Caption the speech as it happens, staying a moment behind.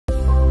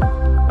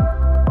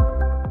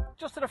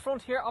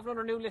front here of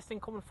another new listing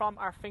coming from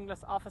our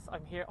Finglas office.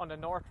 I'm here on the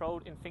North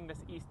Road in Finglas,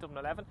 East Dublin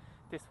 11.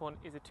 This one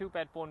is a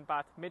 2-bed,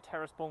 1-bath,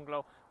 mid-terrace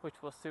bungalow, which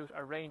will suit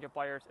a range of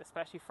buyers,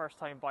 especially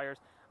first-time buyers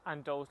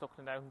and those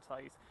looking to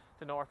downsize.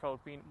 The North Road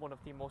being one of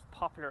the most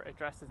popular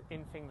addresses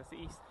in Finglas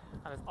East,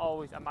 and is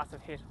always a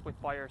massive hit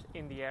with buyers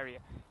in the area.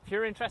 If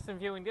you're interested in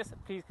viewing this,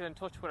 please get in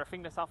touch with our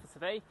Finglas office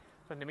today.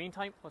 But in the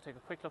meantime, we'll take a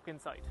quick look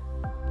inside.